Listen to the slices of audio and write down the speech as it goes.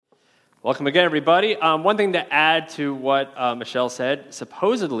Welcome again, everybody. One thing to add to what Michelle said,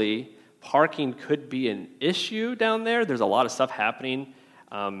 supposedly parking could be an issue down there. There's a lot of stuff happening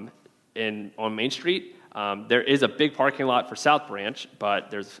on Main Street. There is a big parking lot for South Branch, but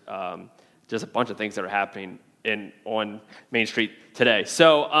there's just a bunch of things that are happening on Main Street today.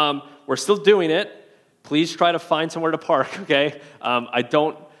 So we're still doing it. Please try to find somewhere to park, okay? I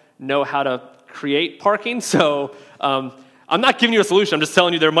don't know how to create parking, so I'm not giving you a solution. I'm just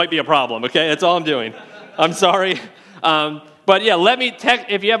telling you there might be a problem, okay? That's all I'm doing. I'm sorry. But yeah, let me text,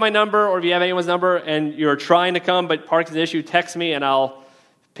 if you have my number or if you have anyone's number and you're trying to come but parking's an issue, text me and I'll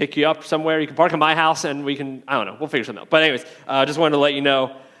pick you up somewhere. You can park at my house and we can, I don't know, we'll figure something out. But anyways, just wanted to let you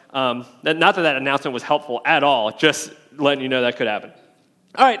know, not that announcement was helpful at all, just letting you know that could happen.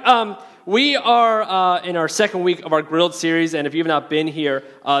 All right, we are in our second week of our Grilled series, and if you have not been here,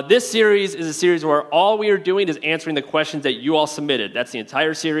 this series is a series where all we are doing is answering the questions that you all submitted. That's the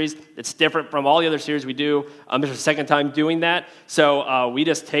entire series. It's different from all the other series we do. This is the second time doing that, so we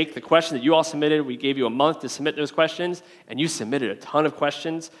just take the questions that you all submitted. We gave you a month to submit those questions, and you submitted a ton of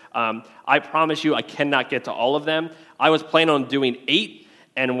questions. I promise you I cannot get to all of them. I was planning on doing 8,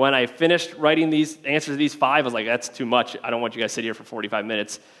 and when I finished writing these answers to these 5, I was like, that's too much. I don't want you guys to sit here for 45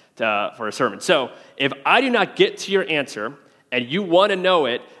 minutes for a sermon. So if I do not get to your answer and you want to know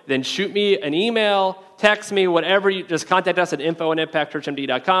it, then shoot me an email, text me, whatever. You just contact us at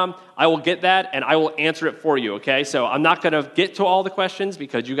info@impactchurchmd.com. I will get that and I will answer it for you, okay? So I'm not going to get to all the questions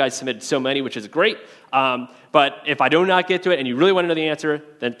because you guys submitted so many, which is great. But if I do not get to it and you really want to know the answer,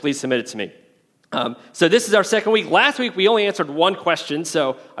 then please submit it to me. So this is our second week. Last week, we only answered one question,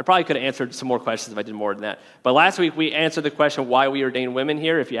 so I probably could have answered some more questions if I did more than that. But last week, we answered the question, why we ordain women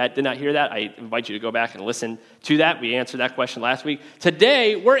here. If you did not hear that, I invite you to go back and listen to that. We answered that question last week.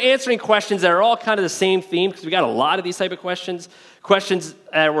 Today, we're answering questions that are all kind of the same theme, because we got a lot of these type of questions. Questions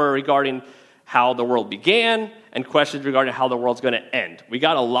that were regarding how the world began, and questions regarding how the world's going to end. We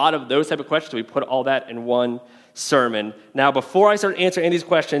got a lot of those type of questions, so we put all that in one sermon. Now, before I start answering any of these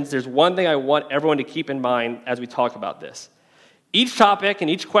questions, there's one thing I want everyone to keep in mind as we talk about this. Each topic and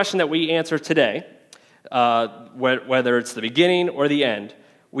each question that we answer today, whether it's the beginning or the end,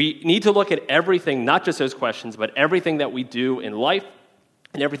 we need to look at everything, not just those questions, but everything that we do in life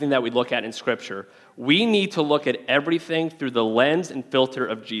and everything that we look at in Scripture. We need to look at everything through the lens and filter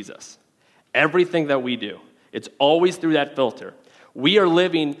of Jesus. Everything that we do. It's always through that filter. We are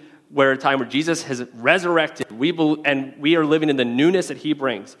living a time where Jesus has resurrected, and we are living in the newness that he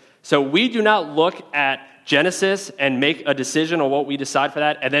brings. So we do not look at Genesis and make a decision on what we decide for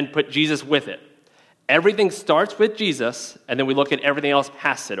that and then put Jesus with it. Everything starts with Jesus, and then we look at everything else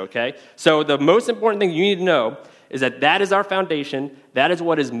past it, okay? So the most important thing you need to know is that is our foundation. That is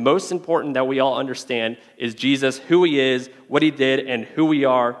what is most important that we all understand is Jesus, who he is, what he did, and who we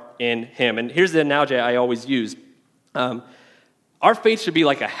are in him. And here's the analogy I always use. Our faith should be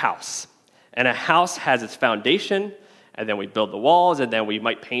like a house, and a house has its foundation, and then we build the walls, and then we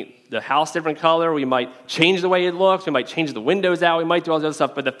might paint the house different color, we might change the way it looks, we might change the windows out, we might do all this other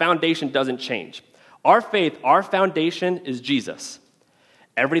stuff, but the foundation doesn't change. Our faith, our foundation is Jesus.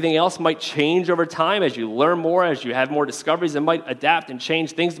 Everything else might change over time as you learn more, as you have more discoveries, it might adapt and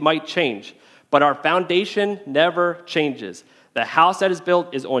change, things might change, but our foundation never changes. The house that is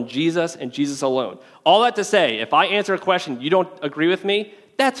built is on Jesus and Jesus alone. All that to say, if I answer a question you don't agree with me,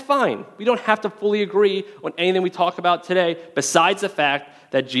 that's fine. We don't have to fully agree on anything we talk about today besides the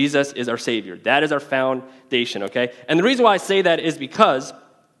fact that Jesus is our Savior. That is our foundation, okay? And the reason why I say that is because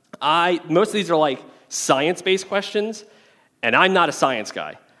most of these are like science-based questions, and I'm not a science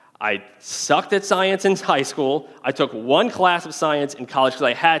guy. I sucked at science in high school. I took one class of science in college because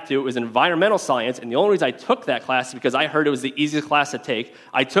I had to. It was environmental science, and the only reason I took that class is because I heard it was the easiest class to take.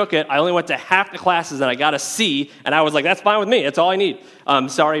 I took it. I only went to half the classes, and I got a C, and I was like, that's fine with me. That's all I need.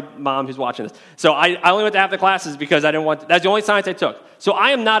 Sorry, Mom, who's watching this. So I only went to half the classes because I didn't want to. That's the only science I took. So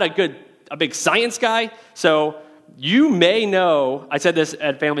I am not a big science guy, so you may know, I said this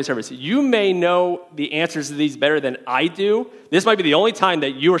at family service, you may know the answers to these better than I do. This might be the only time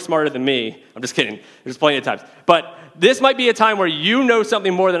that you are smarter than me. I'm just kidding. There's plenty of times. But this might be a time where you know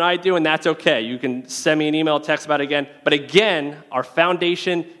something more than I do, and that's okay. You can send me an email, text about it again. But again, our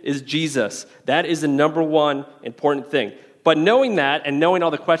foundation is Jesus. That is the number one important thing. But knowing that and knowing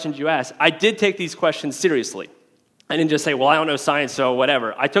all the questions you asked, I did take these questions seriously. I didn't just say, well, I don't know science, so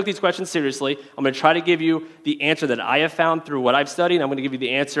whatever. I took these questions seriously. I'm going to try to give you the answer that I have found through what I've studied. I'm going to give you the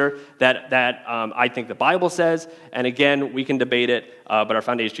answer that I think the Bible says. And again, we can debate it, but our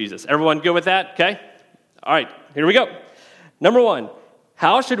foundation is Jesus. Everyone good with that? Okay? All right, here we go. Number one,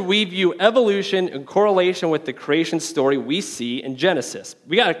 How should we view evolution in correlation with the creation story we see in Genesis?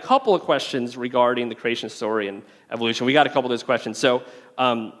 We got a couple of questions regarding the creation story and evolution. We got a couple of those questions. So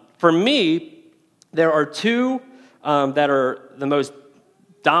for me, there are two that are the most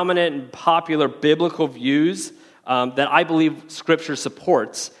dominant and popular biblical views that I believe Scripture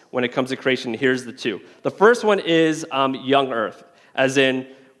supports when it comes to creation. Here's the two. The first one is young earth, as in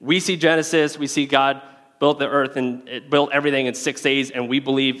we see Genesis, we see God built the earth and it built everything in 6 days, and we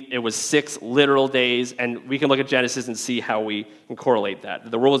believe it was 6 literal days, and we can look at Genesis and see how we can correlate that.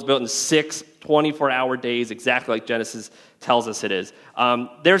 The world was built in 6 24-hour days, exactly like Genesis tells us it is.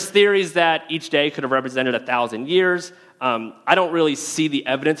 There's theories that each day could have represented 1,000 years. I don't really see the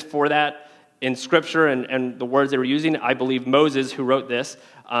evidence for that in Scripture and the words they were using. I believe Moses, who wrote this,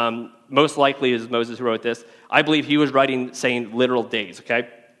 most likely is Moses who wrote this, I believe he was writing saying literal days, okay?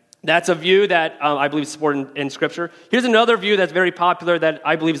 That's a view that I believe is supported in Scripture. Here's another view that's very popular that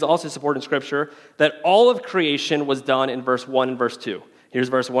I believe is also supported in Scripture, that all of creation was done in verse 1 and verse 2. Here's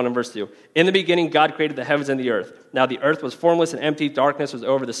verse 1 and verse 2. In the beginning, God created the heavens and the earth. Now the earth was formless and empty. Darkness was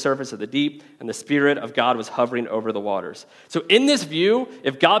over the surface of the deep, and the Spirit of God was hovering over the waters. So in this view,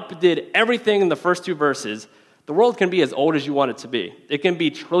 if God did everything in the first 2 verses, the world can be as old as you want it to be. It can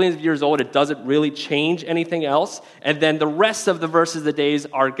be trillions of years old. It doesn't really change anything else. And then the rest of the verses, the days,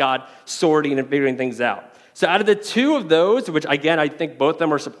 are God sorting and figuring things out. So out of the 2 of those, which again, I think both of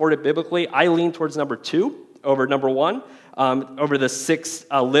them are supported biblically, I lean towards number 2 over number 1, over the 6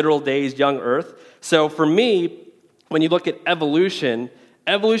 literal days, young earth. So for me, when you look at evolution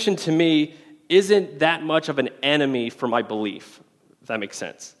to me isn't that much of an enemy for my belief, if that makes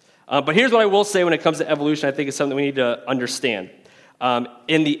sense. But here's what I will say when it comes to evolution. I think it's something we need to understand.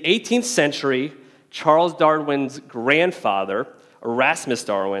 In the 18th century, Charles Darwin's grandfather, Erasmus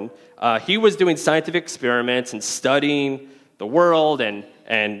Darwin, he was doing scientific experiments and studying the world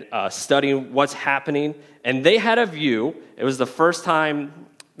and studying what's happening. And they had a view. It was the first time,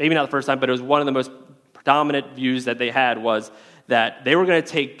 maybe not the first time, but it was one of the most predominant views that they had was that they were going to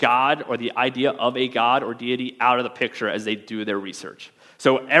take God or the idea of a God or deity out of the picture as they do their research.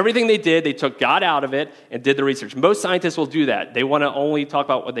 So everything they did, they took God out of it and did the research. Most scientists will do that. They want to only talk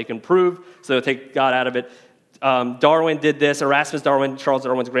about what they can prove, so they'll take God out of it. Darwin did this. Erasmus Darwin, Charles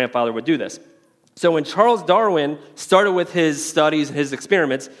Darwin's grandfather, would do this. So when Charles Darwin started with his studies and his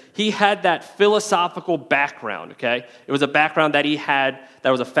experiments, he had that philosophical background, okay? It was a background that he had that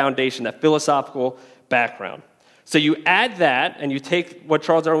was a foundation, that philosophical background. So you add that, and you take what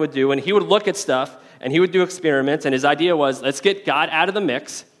Charles Darwin would do, and he would look at stuff, and he would do experiments, and his idea was, let's get God out of the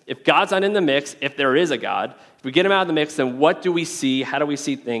mix. If God's not in the mix, if there is a God, if we get him out of the mix, then what do we see? How do we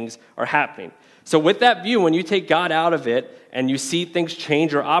see things are happening? So with that view, when you take God out of it, and you see things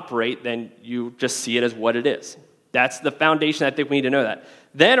change or operate, then you just see it as what it is. That's the foundation. I think we need to know that.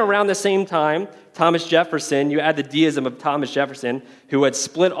 Then around the same time, Thomas Jefferson, you add the deism of Thomas Jefferson, who had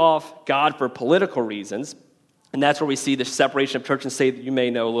split off God for political reasons, and that's where we see the separation of church and state that you may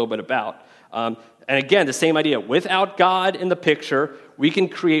know a little bit about. And again, the same idea. Without God in the picture, we can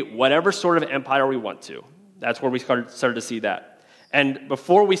create whatever sort of empire we want to. That's where we started to see that. And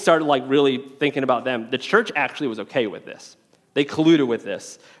before we started really thinking about them, the church actually was okay with this. They colluded with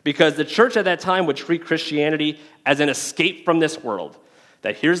this because the church at that time would treat Christianity as an escape from this world.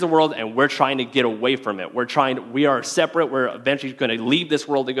 That here's the world and we're trying to get away from it. We are separate. We're eventually going to leave this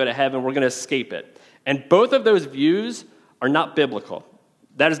world to go to heaven. We're going to escape it. And both of those views are not biblical.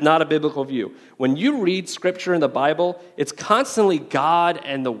 That is not a biblical view. When you read Scripture in the Bible, it's constantly God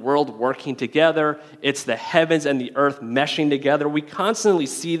and the world working together. It's the heavens and the earth meshing together. We constantly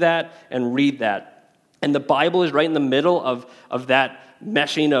see that and read that. And the Bible is right in the middle of that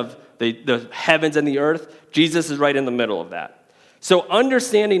meshing of the heavens and the earth. Jesus is right in the middle of that. So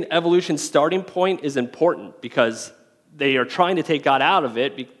understanding evolution's starting point is important because they are trying to take God out of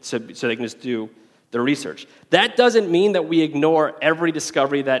it so they can just do the research. That doesn't mean that we ignore every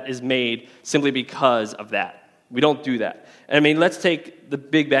discovery that is made simply because of that. We don't do that. Let's take the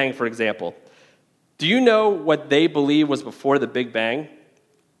Big Bang, for example. Do you know what they believe was before the Big Bang?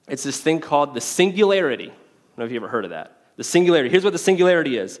 It's this thing called the singularity. I don't know if you ever heard of that. The singularity. Here's what the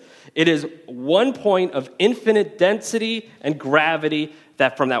singularity is. It is one point of infinite density and gravity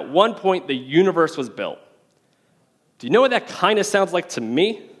that from that one point the universe was built. Do you know what that kind of sounds like to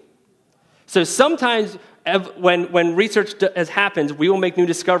me? So sometimes when research has happened, we will make new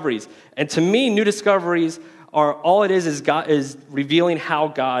discoveries. And to me, new discoveries are all it is God is revealing how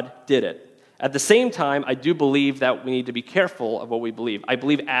God did it. At the same time, I do believe that we need to be careful of what we believe. I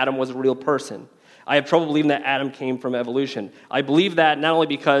believe Adam was a real person. I have trouble believing that Adam came from evolution. I believe that not only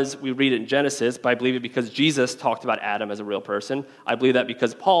because we read it in Genesis, but I believe it because Jesus talked about Adam as a real person. I believe that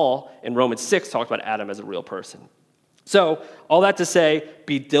because Paul in Romans 6 talked about Adam as a real person. So, all that to say,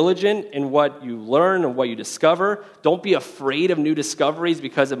 be diligent in what you learn and what you discover. Don't be afraid of new discoveries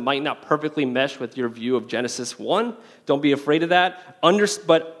because it might not perfectly mesh with your view of Genesis 1. Don't be afraid of that.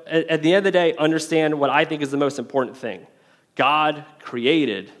 But at the end of the day, understand what I think is the most important thing. God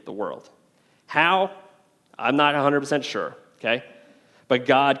created the world. How? I'm not 100% sure, okay? But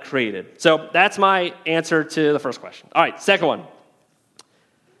God created. So that's my answer to the first question. All right, second one.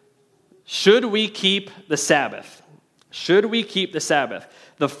 Should we keep the Sabbath? Should we keep the Sabbath?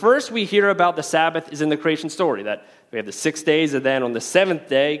 The first we hear about the Sabbath is in the creation story, that we have the 6 days, and then on the seventh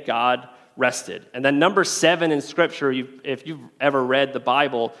day, God rested. And then number 7 in Scripture, if you've ever read the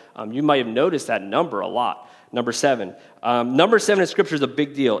Bible, you might have noticed that number a lot. Number 7. Number 7 in Scripture is a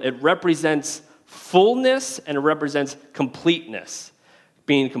big deal. It represents fullness and it represents completeness,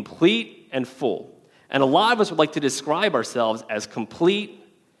 being complete and full. And a lot of us would like to describe ourselves as complete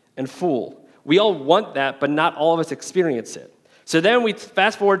and full. We all want that, but not all of us experience it. So then we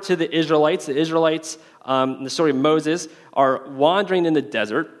fast forward to the Israelites. The Israelites, in the story of Moses, are wandering in the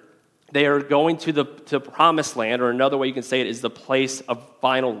desert. They are going to the promised land, or another way you can say it is the place of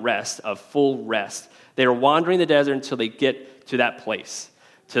final rest, of full rest. They are wandering the desert until they get to that place,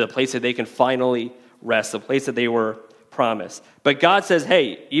 to the place that they can finally rest, the place that they were promised. But God says,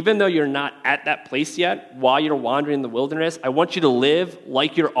 hey, even though you're not at that place yet, while you're wandering in the wilderness, I want you to live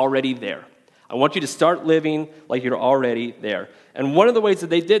like you're already there. I want you to start living like you're already there. And one of the ways that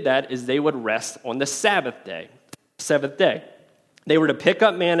they did that is they would rest on the Sabbath day, seventh day. They were to pick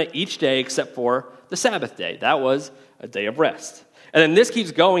up manna each day except for the Sabbath day. That was a day of rest. And then this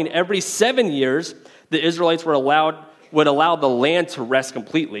keeps going. Every 7 years, the Israelites would allow the land to rest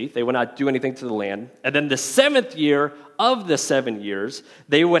completely. They would not do anything to the land. And then the 7th year of the 7 years,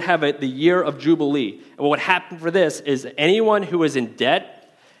 they would have the year of Jubilee. And what would happen for this is anyone who was in debt,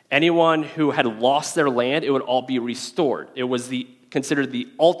 anyone who had lost their land, it would all be restored. It was considered the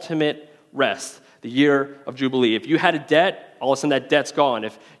ultimate rest, the year of Jubilee. If you had a debt, all of a sudden that debt's gone.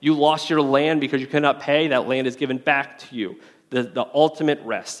 If you lost your land because you could not pay, that land is given back to you. The ultimate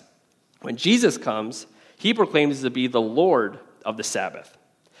rest. When Jesus comes, he proclaims to be the Lord of the Sabbath.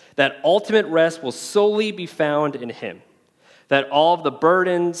 That ultimate rest will solely be found in him. That all of the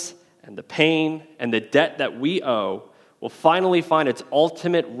burdens and the pain and the debt that we owe will finally find its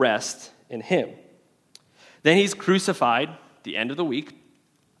ultimate rest in him. Then he's crucified at the end of the week.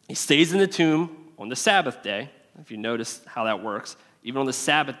 He stays in the tomb on the Sabbath day. If you notice how that works, even on the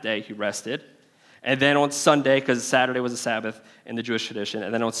Sabbath day he rested. And then on Sunday, because Saturday was a Sabbath in the Jewish tradition,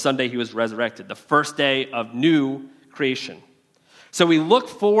 and then on Sunday he was resurrected, the first day of new creation. So we look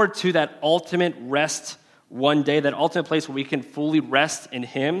forward to that ultimate rest one day, that ultimate place where we can fully rest in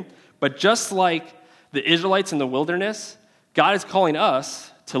him. But just like the Israelites in the wilderness, God is calling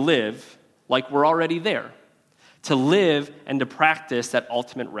us to live like we're already there, to live and to practice that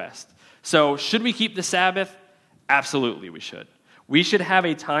ultimate rest. So should we keep the Sabbath? Absolutely we should. We should have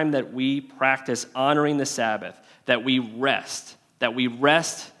a time that we practice honoring the Sabbath, that we rest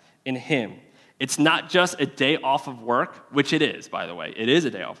in him. It's not just a day off of work, which it is, by the way. It is a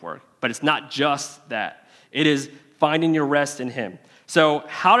day off work, but it's not just that. It is finding your rest in him. So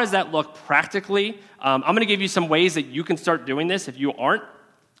how does that look practically? I'm going to give you some ways that you can start doing this if you aren't,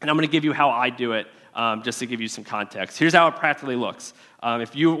 and I'm going to give you how I do it just to give you some context. Here's how it practically looks.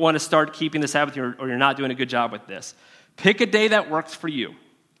 If you want to start keeping the Sabbath or you're not doing a good job with this, pick a day that works for you.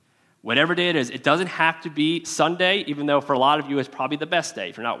 Whatever day it is. It doesn't have to be Sunday, even though for a lot of you it's probably the best day.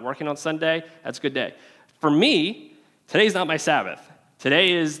 If you're not working on Sunday, that's a good day. For me, today's not my Sabbath.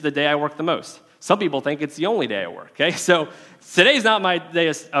 Today is the day I work the most. Some people think it's the only day I work, okay? So today's not my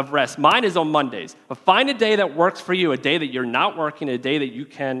day of rest. Mine is on Mondays. But find a day that works for you, a day that you're not working, a day that you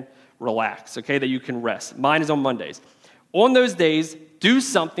can relax, okay, that you can rest. Mine is on Mondays. On those days, do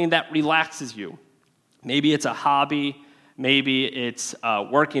something that relaxes you. Maybe it's a hobby. Maybe it's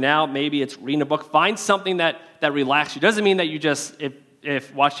working out. Maybe it's reading a book. Find something that relaxes you. Doesn't mean that you just,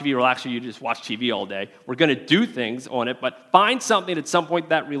 if watch TV relaxes you, you just watch TV all day. We're going to do things on it, but find something at some point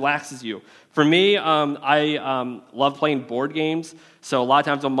that relaxes you. For me, I love playing board games. So a lot of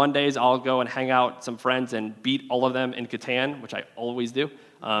times on Mondays, I'll go and hang out with some friends and beat all of them in Catan, which I always do.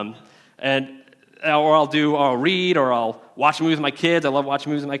 Or I'll read, or I'll watch a movie with my kids. I love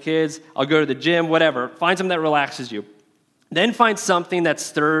watching movies with my kids. I'll go to the gym, whatever. Find something that relaxes you. Then find something that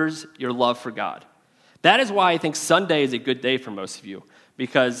stirs your love for God. That is why I think Sunday is a good day for most of you,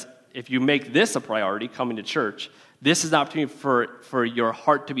 because if you make this a priority, coming to church, this is an opportunity for your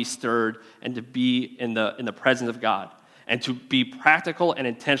heart to be stirred and to be in the presence of God and to be practical and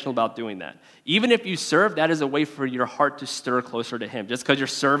intentional about doing that. Even if you serve, that is a way for your heart to stir closer to Him. Just because you're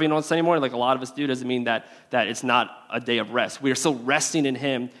serving on Sunday morning, like a lot of us do, doesn't mean that it's not a day of rest. We are still resting in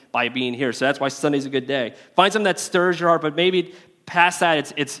Him by being here. So that's why Sunday's a good day. Find something that stirs your heart, but maybe past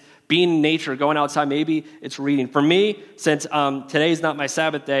that, it's being in nature, going outside. Maybe it's reading. For me, since today is not my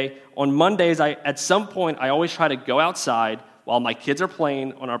Sabbath day, on Mondays, at some point, I always try to go outside while my kids are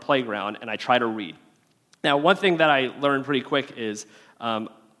playing on our playground, and I try to read. Now, one thing that I learned pretty quick is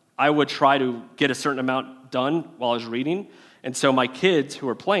I would try to get a certain amount done while I was reading, and so my kids who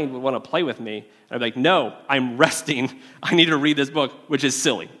were playing would want to play with me, and I'd be like, no, I'm resting. I need to read this book, which is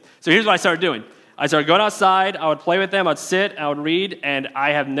silly. So here's what I started doing. I started going outside, I would play with them, I'd sit, I would read, and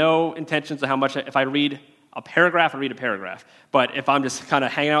I have no intentions of how much, if I read a paragraph, I read a paragraph. But if I'm just kind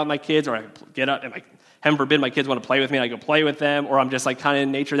of hanging out with my kids, or I get up, and heaven forbid my kids want to play with me, I go play with them, or I'm just like kind of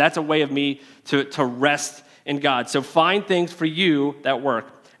in nature, that's a way of me to rest in God. So find things for you that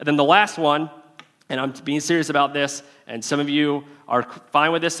work. And then the last one, and I'm being serious about this, and some of you are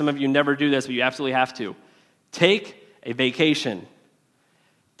fine with this, some of you never do this, but you absolutely have to. Take a vacation.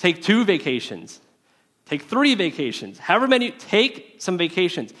 Take 2 vacations. Take 3 vacations. However many, take some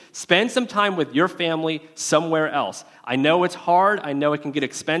vacations. Spend some time with your family somewhere else. I know it's hard. I know it can get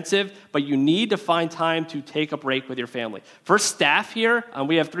expensive, but you need to find time to take a break with your family. For staff here,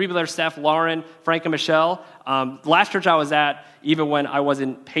 we have 3 other staff, Lauren, Frank, and Michelle. Last church I was at, even when I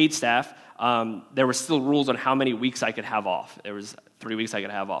wasn't paid staff, there were still rules on how many weeks I could have off. There was 3 weeks I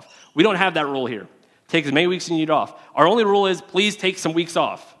could have off. We don't have that rule here. Take as many weeks as you need off. Our only rule is please take some weeks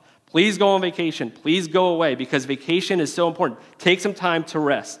off. Please go on vacation. Please go away because vacation is so important. Take some time to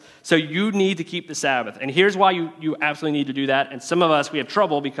rest. So you need to keep the Sabbath. And here's why you absolutely need to do that. And some of us, we have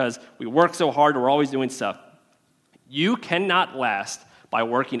trouble because we work so hard. We're always doing stuff. You cannot last by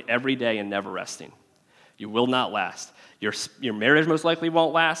working every day and never resting. You will not last. Your marriage most likely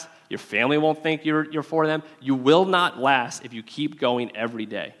won't last. Your family won't think you're for them. You will not last if you keep going every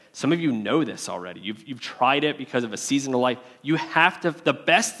day. Some of you know this already. You've tried it because of a season of life. You have to, the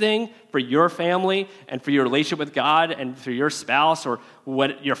best thing for your family and for your relationship with God and for your spouse or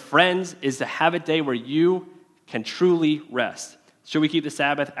what your friends is to have a day where you can truly rest. Should we keep the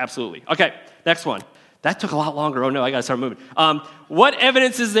Sabbath? Absolutely. Okay, next one. That took a lot longer. Oh no, I got to start moving. What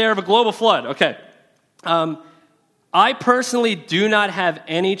evidence is there of a global flood? Okay. I personally do not have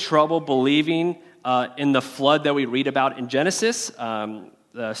any trouble believing in the flood that we read about in Genesis,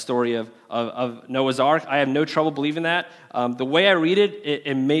 the story of Noah's Ark. I have no trouble believing that. The way I read it,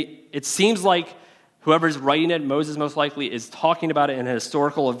 it seems like whoever's writing it, Moses most likely, is talking about it in a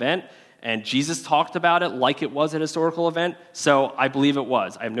historical event, and Jesus talked about it like it was a historical event, so I believe it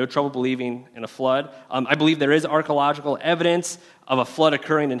was. I have no trouble believing in a flood. I believe there is archaeological evidence of a flood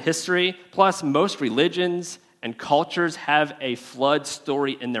occurring in history, plus most religions and cultures have a flood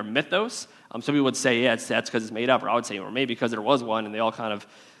story in their mythos. Some people would say, yeah, that's because it's made up, or I would say, or maybe because there was one, and they all kind of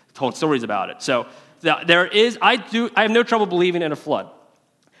told stories about it. So there is, I have no trouble believing in a flood.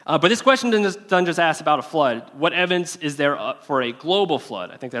 But this question doesn't just ask about a flood. What evidence is there for a global flood?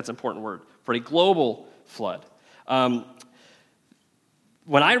 I think that's an important word, for a global flood. When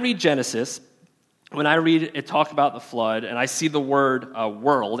I read Genesis, when I read it talk about the flood, and I see the word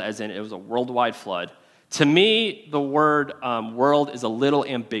world, as in it was a worldwide flood, to me, the word world is a little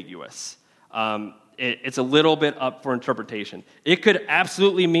ambiguous. It's a little bit up for interpretation. It could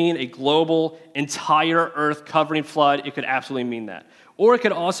absolutely mean a global, entire earth-covering flood. It could absolutely mean that. Or it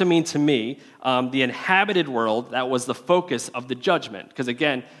could also mean, to me, the inhabited world that was the focus of the judgment. Because,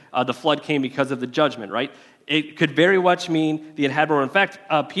 again, the flood came because of the judgment, right? It could very much mean the inhabited world. In fact,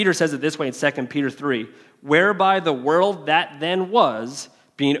 Peter says it this way in 2 Peter 3, whereby the world that then was,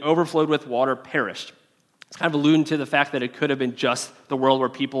 being overflowed with water, perished. It's kind of alluding to the fact that it could have been just the world where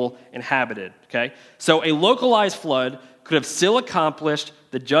people inhabited, okay? So a localized flood could have still accomplished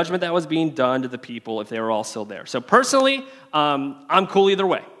the judgment that was being done to the people if they were all still there. So personally, I'm cool either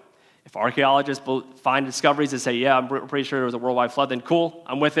way. If archaeologists find discoveries that say, yeah, I'm pretty sure there was a worldwide flood, then cool,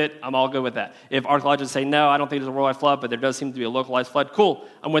 I'm with it, I'm all good with that. If archaeologists say, no, I don't think there's a worldwide flood, but there does seem to be a localized flood, cool,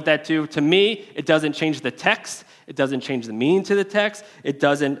 I'm with that too. To me, it doesn't change the text, it doesn't change the meaning to the text, it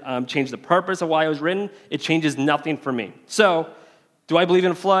doesn't change the purpose of why it was written, it changes nothing for me. So, do I believe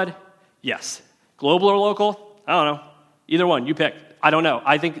in a flood? Yes. Global or local? I don't know. Either one, you pick. I don't know.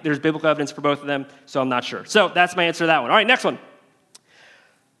 I think there's biblical evidence for both of them, so I'm not sure. So, that's my answer to that one. All right, next one.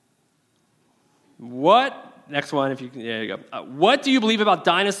 Next one, there you go. What do you believe about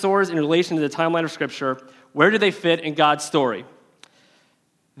dinosaurs in relation to the timeline of Scripture? Where do they fit in God's story?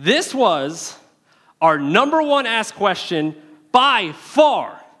 This was our number one asked question by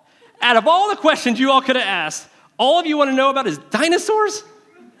far. Out of all the questions you all could have asked, all of you want to know about is dinosaurs?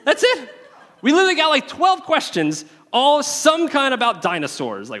 That's it. We literally got like 12 questions, all some kind about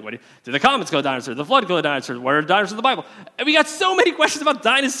dinosaurs. Like, did the comets kill dinosaurs? The flood kill dinosaurs? Where are dinosaurs in the Bible? And we got so many questions about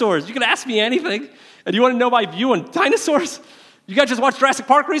dinosaurs. You can ask me anything. And you want to know my view on dinosaurs? You guys just watched Jurassic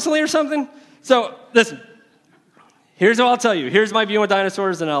Park recently or something? So, listen. Here's what I'll tell you. Here's my view on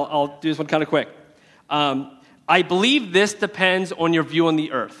dinosaurs, and I'll do this one kind of quick. I believe this depends on your view on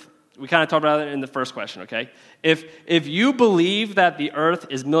the earth. We kind of talked about it in the first question, okay? If you believe that the earth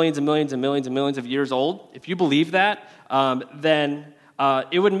is millions and millions and millions and millions of years old, if you believe that, then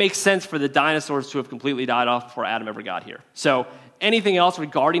it would make sense for the dinosaurs to have completely died off before Adam ever got here. So anything else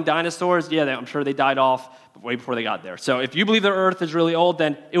regarding dinosaurs, yeah, I'm sure they died off way before they got there. So if you believe the earth is really old,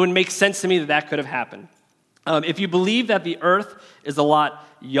 then it would make sense to me that that could have happened. If you believe that the earth is a lot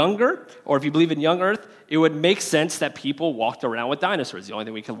younger, or if you believe in young earth, it would make sense that people walked around with dinosaurs. The only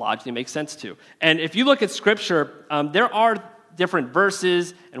thing we can logically make sense to. And if you look at Scripture, there are different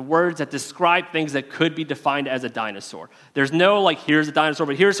verses and words that describe things that could be defined as a dinosaur. There's no, like, here's a dinosaur,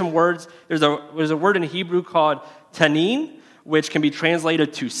 but here's some words. There's a word in Hebrew called tanin, which can be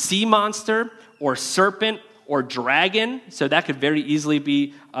translated to sea monster or serpent or dragon, so that could very easily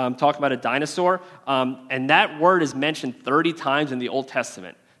be talking about a dinosaur. And that word is mentioned 30 times in the Old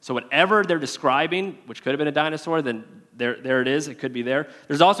Testament. So whatever they're describing, which could have been a dinosaur, then there it is. It could be there.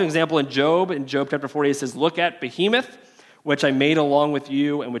 There's also an example in Job. In Job chapter 48, it says, "Look at Behemoth, which I made along with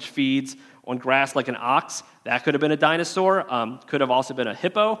you, and which feeds on grass like an ox." That could have been a dinosaur. Could have also been a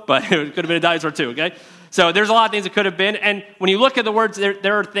hippo, but it could have been a dinosaur too, okay? So there's a lot of things it could have been. And when you look at the words,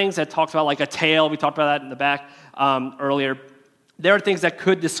 there are things that talks about like a tail. We talked about that in the back earlier. There are things that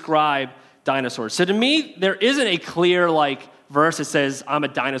could describe dinosaurs. So to me, there isn't a clear like verse that says, "I'm a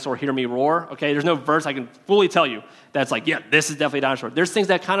dinosaur, hear me roar." Okay, there's no verse I can fully tell you that's like, yeah, this is definitely a dinosaur. There's things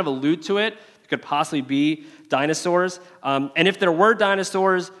that kind of allude to it. It could possibly be dinosaurs. And if there were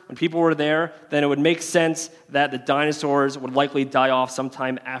dinosaurs when people were there, then it would make sense that the dinosaurs would likely die off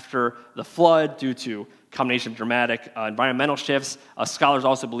sometime after the flood due to a combination of dramatic environmental shifts. Scholars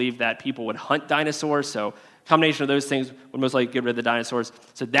also believe that people would hunt dinosaurs, so combination of those things would most likely get rid of the dinosaurs.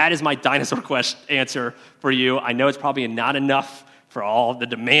 So that is my dinosaur answer for you. I know it's probably not enough for all the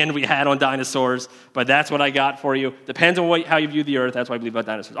demand we had on dinosaurs, but that's what I got for you. Depends on how you view the earth. That's what I believe about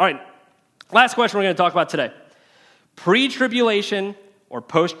dinosaurs. All right, last question we're going to talk about today. Pre-tribulation or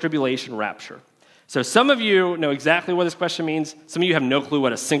post-tribulation rapture. So some of you know exactly what this question means. Some of you have no clue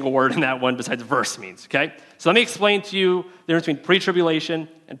what a single word in that one besides verse means, okay? So let me explain to you the difference between pre-tribulation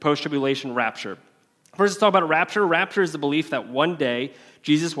and post-tribulation rapture. First, let's talk about rapture. Rapture is the belief that one day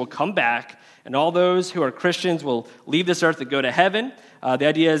Jesus will come back, and all those who are Christians will leave this earth to go to heaven. The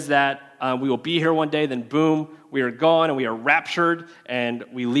idea is that we will be here one day, then boom, we are gone, and we are raptured, and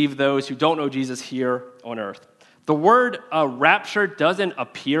we leave those who don't know Jesus here on earth. The word rapture doesn't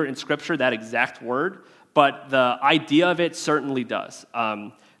appear in Scripture, that exact word, but the idea of it certainly does.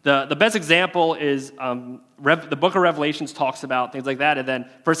 The best example is the book of Revelations talks about things like that, and then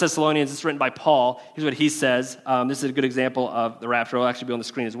 1 Thessalonians, it's written by Paul. Here's what he says. This is a good example of the rapture. It'll actually be on the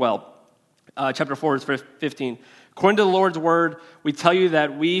screen as well. Chapter 4, verse 15. "According to the Lord's word, we tell you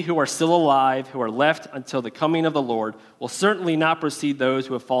that we who are still alive, who are left until the coming of the Lord, will certainly not precede those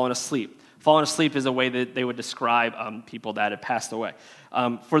who have fallen asleep." Fallen asleep is a way that they would describe people that have passed away.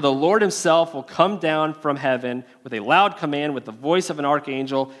 "For the Lord himself will come down from heaven with a loud command, with the voice of an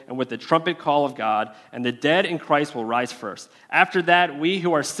archangel, and with the trumpet call of God, and the dead in Christ will rise first. After that, we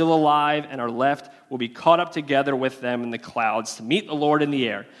who are still alive and are left will be caught up together with them in the clouds to meet the Lord in the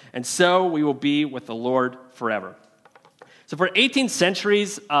air, and so we will be with the Lord forever." So for 18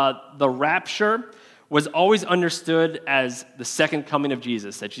 centuries, the rapture was always understood as the second coming of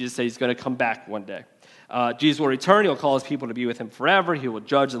Jesus, that Jesus said he's going to come back one day. Jesus will return. He'll call his people to be with him forever. He will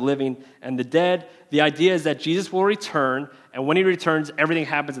judge the living and the dead. The idea is that Jesus will return, and when he returns, everything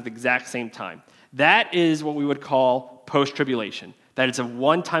happens at the exact same time. That is what we would call post-tribulation, that it's a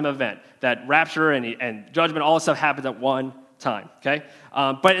one-time event, that rapture and judgment, all this stuff happens at one time, okay?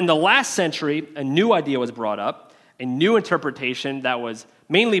 But in the last century, a new idea was brought up, a new interpretation that was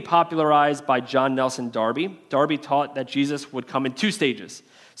mainly popularized by John Nelson Darby. Darby taught that Jesus would come in two stages.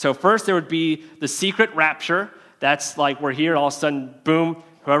 So first there would be the secret rapture. That's like we're here, all of a sudden, boom,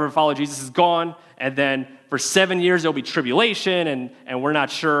 whoever followed Jesus is gone. And then for 7 years there'll be tribulation, and we're not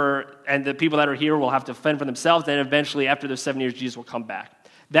sure. And the people that are here will have to fend for themselves. Then eventually, after those 7 years, Jesus will come back.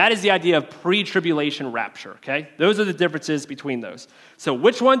 That is the idea of pre-tribulation rapture, okay? Those are the differences between those. So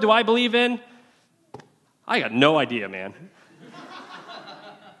which one do I believe in? I got no idea, man.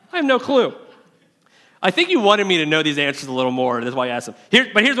 I have no clue. I think you wanted me to know these answers a little more. That's why I asked them.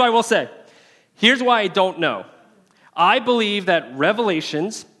 But here's what I will say. Here's why I don't know. I believe that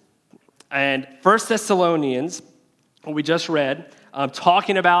Revelations and 1 Thessalonians, what we just read,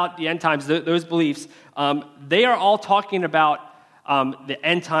 talking about the end times, those beliefs, they are all talking about the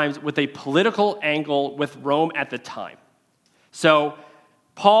end times with a political angle with Rome at the time. So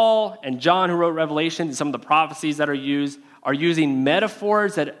Paul and John, who wrote Revelation, and some of the prophecies that are using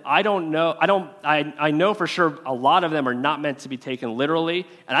metaphors that I don't know. I know for sure a lot of them are not meant to be taken literally,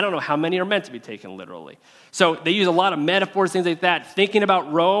 and I don't know how many are meant to be taken literally. So they use a lot of metaphors, things like that. Thinking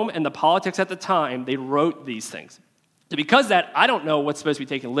about Rome and the politics at the time, they wrote these things. So because of that, I don't know what's supposed to be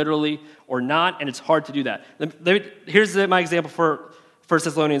taken literally or not, and it's hard to do that. Here's my example for 1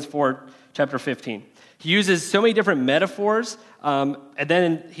 Thessalonians 4, chapter 15. He uses so many different metaphors, and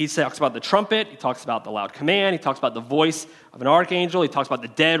then he talks about the trumpet, he talks about the loud command, he talks about the voice of an archangel, he talks about the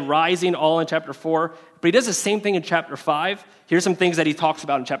dead rising, all in chapter 4. But he does the same thing in chapter 5. Here's some things that he talks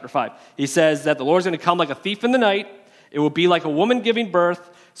about in chapter 5. He says that the Lord's going to come like a thief in the night. It will be like a woman giving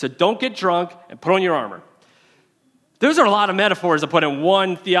birth, so don't get drunk and put on your armor. Those are a lot of metaphors to put in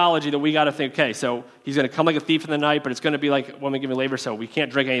one theology that we got to think, okay, so he's going to come like a thief in the night, but it's going to be like a woman giving labor, so we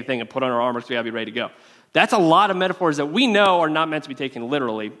can't drink anything and put on our armor because we got to be ready to go. That's a lot of metaphors that we know are not meant to be taken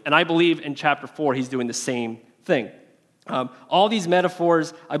literally, and I believe in chapter 4 he's doing the same thing. All these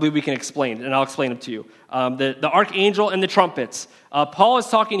metaphors, I believe we can explain, and I'll explain them to you. The archangel and the trumpets. Paul is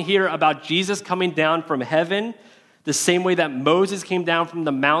talking here about Jesus coming down from heaven the same way that Moses came down from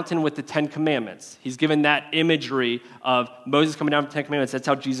the mountain with the 10 Commandments. He's given that imagery of Moses coming down with the 10 Commandments. That's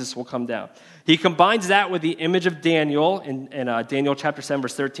how Jesus will come down. He combines that with the image of Daniel in Daniel chapter 7,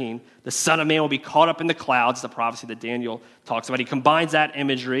 verse 13. The Son of Man will be caught up in the clouds, the prophecy that Daniel talks about. He combines that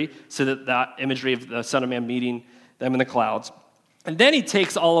imagery, so that imagery of the Son of Man meeting them in the clouds. And then he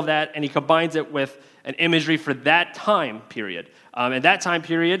takes all of that and he combines it with an imagery for that time period. In that time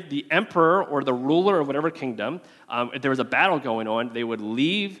period, the emperor or the ruler of whatever kingdom, if there was a battle going on, they would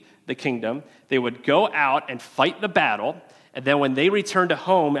leave the kingdom, they would go out and fight the battle, and then when they returned to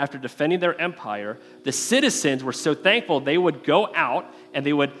home after defending their empire, the citizens were so thankful they would go out and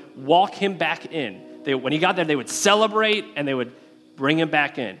they would walk him back in. When he got there, they would celebrate and they would bring him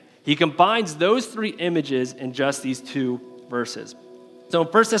back in. He combines those three images in just these two verses. So in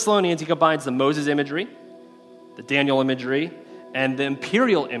 1 Thessalonians, he combines the Moses imagery, the Daniel imagery, and the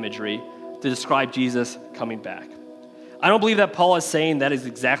imperial imagery to describe Jesus coming back. I don't believe that Paul is saying that is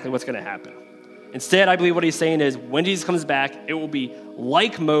exactly what's going to happen. Instead, I believe what he's saying is when Jesus comes back, it will be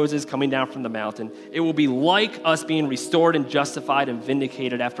like Moses coming down from the mountain. It will be like us being restored and justified and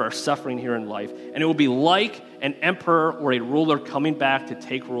vindicated after our suffering here in life. And it will be like an emperor or a ruler coming back to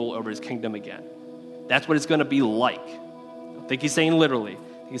take rule over his kingdom again. That's what it's going to be like. I don't think he's saying literally.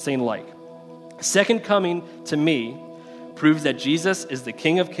 I think he's saying like. Second coming, to me, proves that Jesus is the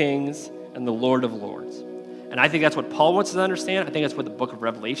King of Kings and the Lord of Lords. And I think that's what Paul wants us to understand. I think that's what the book of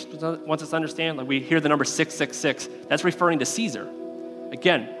Revelation wants us to understand. Like we hear the number 666. That's referring to Caesar.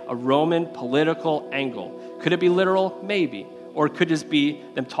 Again, a Roman political angle. Could it be literal? Maybe. Or it could just be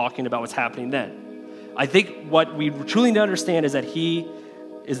them talking about what's happening then. I think what we truly need to understand is that he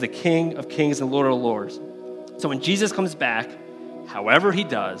is the King of Kings and Lord of Lords. So when Jesus comes back, however he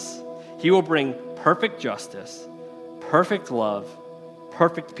does, he will bring perfect justice, perfect love,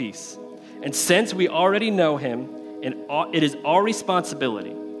 perfect peace. And since we already know him, it is our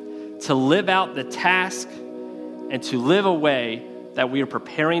responsibility to live out the task and to live a way that we are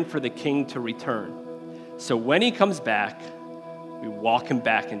preparing for the King to return. So when he comes back, we walk him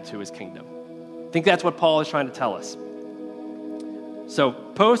back into his kingdom. I think that's what Paul is trying to tell us. So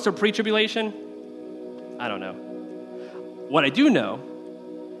post or pre-tribulation? I don't know. What I do know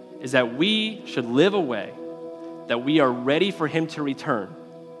is that we should live a way that we are ready for him to return.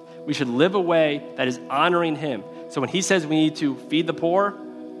 We should live a way that is honoring him. So when he says we need to feed the poor,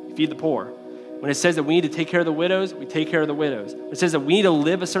 we feed the poor. When it says that we need to take care of the widows, we take care of the widows. When it says that we need to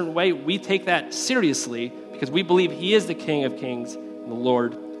live a certain way, we take that seriously because we believe he is the King of Kings and the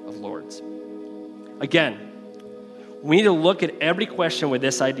Lord of Lords. Again, we need to look at every question with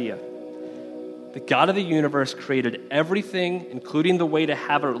this idea. The God of the universe created everything, including the way to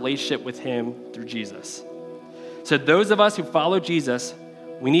have a relationship with him through Jesus. So those of us who follow Jesus,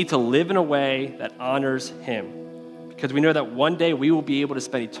 we need to live in a way that honors him because we know that one day we will be able to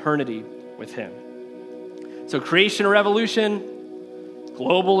spend eternity with him. So creation or revolution,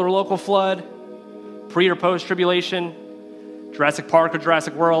 global or local flood, pre or post-tribulation, Jurassic Park or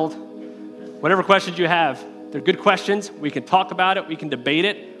Jurassic World, whatever questions you have, they're good questions. We can talk about it. We can debate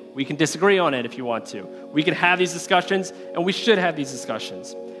it. We can disagree on it if you want to. We can have these discussions, and we should have these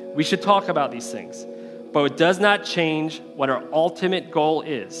discussions. We should talk about these things. But it does not change what our ultimate goal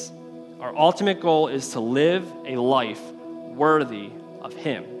is. Our ultimate goal is to live a life worthy of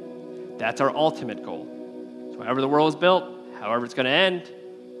him. That's our ultimate goal. So however the world is built, however it's going to end,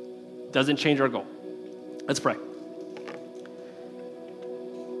 doesn't change our goal. Let's pray.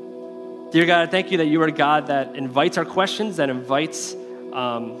 Dear God, I thank you that you are a God that invites our questions, that invites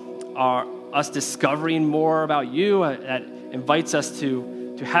us discovering more about you, that invites us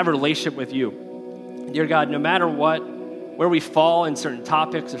to have a relationship with you. Dear God, no matter where we fall in certain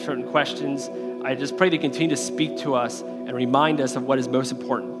topics or certain questions, I just pray that you continue to speak to us and remind us of what is most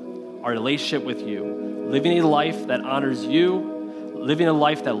important, our relationship with you. Living a life that honors you, living a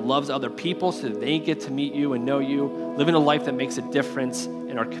life that loves other people so that they get to meet you and know you, living a life that makes a difference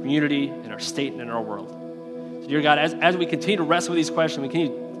in our community, in our state, and in our world. So dear God, as we continue to wrestle with these questions, we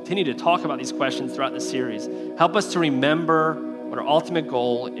continue to talk about these questions throughout the series, help us to remember what our ultimate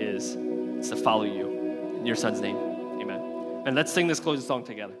goal is. It's to follow you. In your son's name, amen. And let's sing this closing song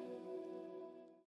together.